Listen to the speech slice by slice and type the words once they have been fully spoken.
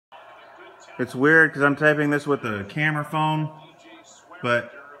It's weird because I'm typing this with a camera phone,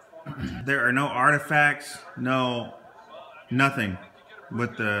 but there are no artifacts, nothing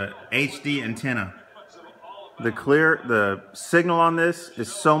with the HD antenna. The signal on this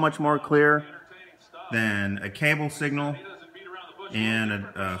is so much more clear than a cable signal and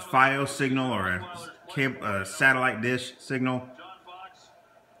a fios signal or a satellite dish signal.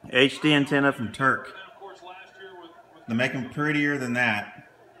 HD antenna from Terk. They make them prettier than that,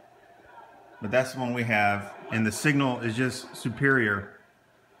 but that's the one we have, and the signal is just superior.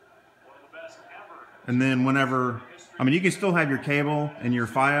 And then you can still have your cable and your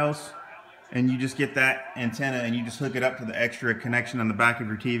fios, and you just get that antenna and you just hook it up to the extra connection on the back of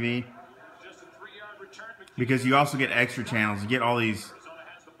your TV. Because you also get extra channels. You get all these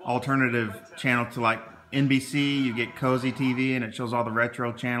alternative channels to like NBC, you get Cozy TV and it shows all the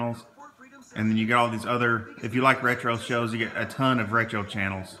retro channels. And then you get all these other, if you like retro shows, you get a ton of retro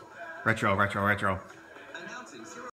channels. Retro.